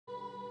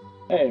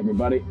Hey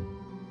everybody,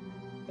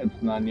 it's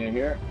Nanya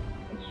here.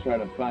 Let's try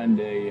to find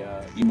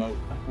a emote.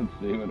 Let's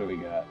see, what do we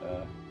got?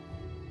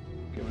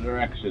 Give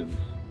directions.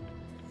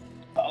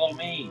 Follow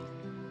me.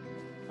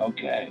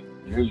 Okay,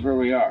 here's where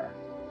we are.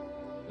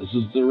 This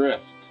is the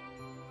rift.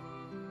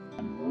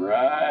 I'm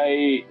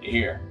right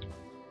here.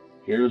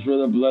 Here's where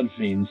the blood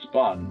fiends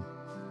spawn.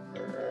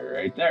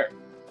 Right there.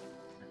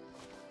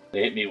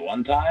 They hit me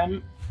one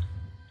time,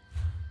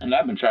 and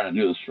I've been trying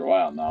to do this for a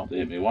while now. They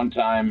hit me one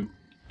time,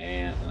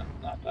 and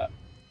not that.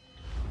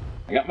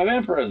 I got my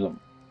vampirism.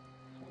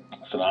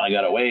 So now I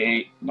gotta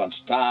wait a bunch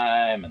of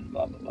time and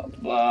blah, blah, blah, blah,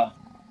 blah.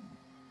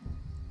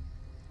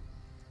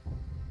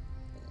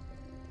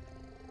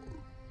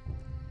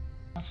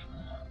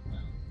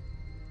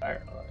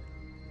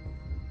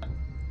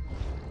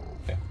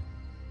 Okay.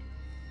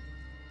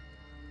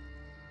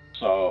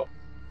 So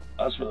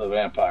that's where the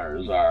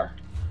vampires are.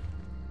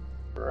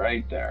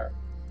 Right there.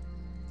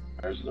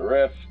 There's the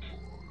rift.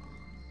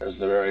 There's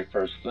the very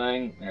first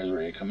thing. Here's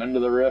where you come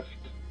into the rift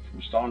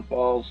from Stone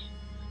Falls.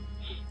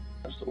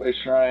 There's the way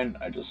shrine.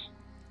 I just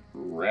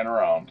ran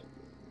around.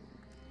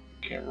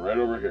 Came right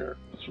over here.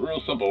 It's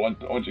real simple.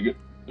 Once you get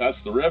past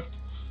the rift,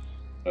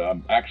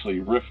 actually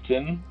rift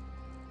in,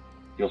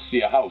 you'll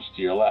see a house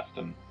to your left,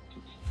 and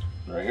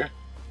it's right here,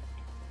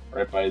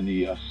 right by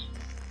the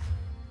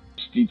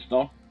steed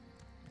stone.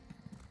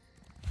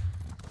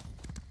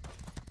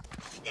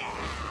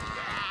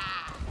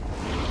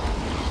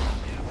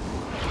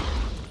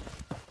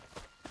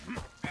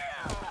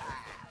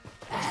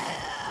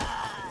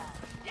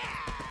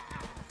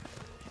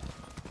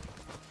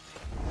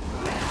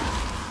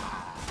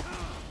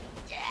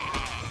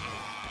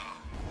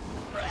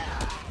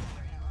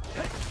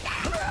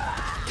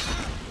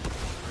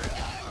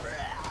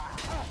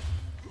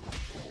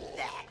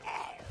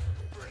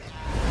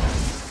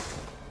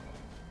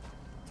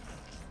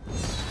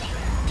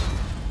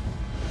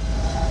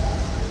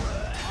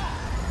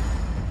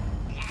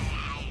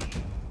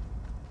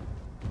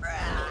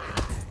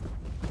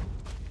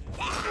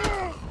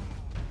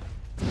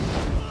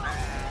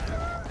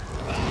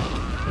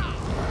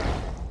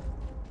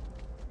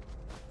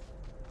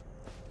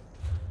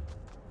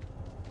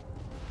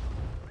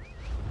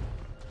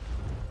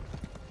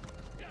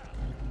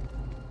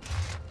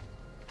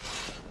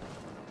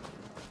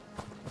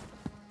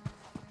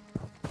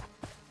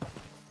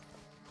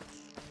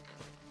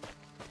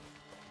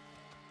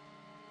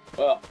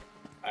 Well,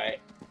 I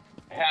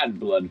had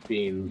blood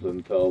fiends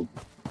until,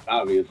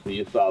 obviously,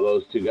 you saw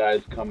those two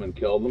guys come and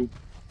kill them.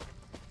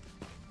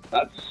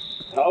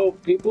 That's how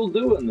people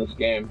do in this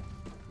game.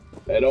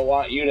 They don't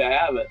want you to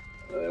have it.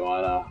 They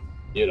want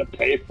you to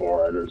pay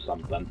for it or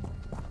something.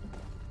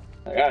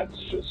 Like,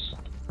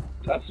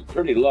 that's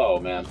pretty low,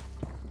 man.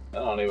 I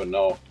don't even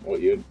know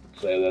what you'd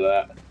say to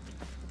that.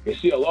 You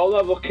see a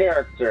low-level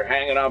character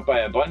hanging out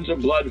by a bunch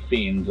of blood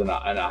fiends in a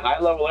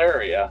high-level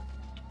area.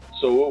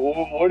 So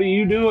what do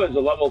you do as a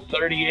level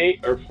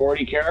 38 or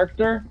 40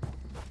 character?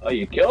 Oh,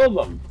 you kill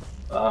them.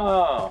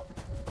 Oh,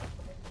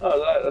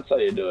 that's how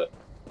you do it.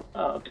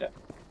 Oh, okay.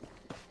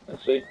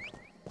 Let's see.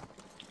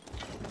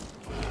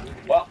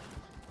 Well,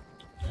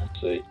 let's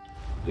see.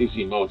 These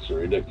emotes are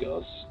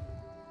ridiculous.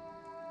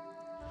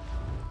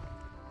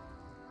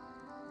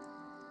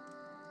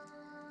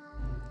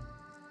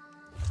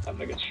 Time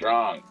to get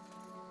strong.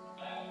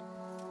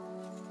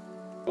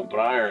 Pumping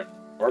iron.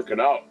 Working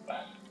out.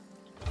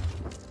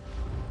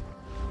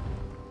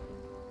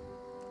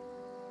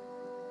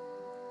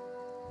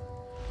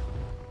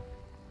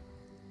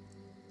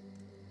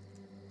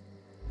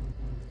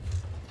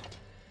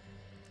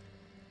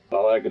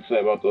 All I could say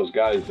about those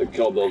guys that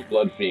killed those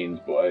blood fiends,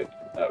 boy,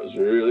 that was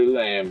really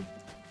lame.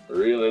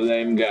 Really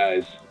lame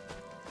guys.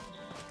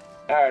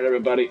 Alright,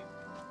 everybody.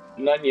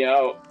 None you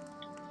out.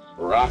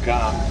 Rock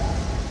on.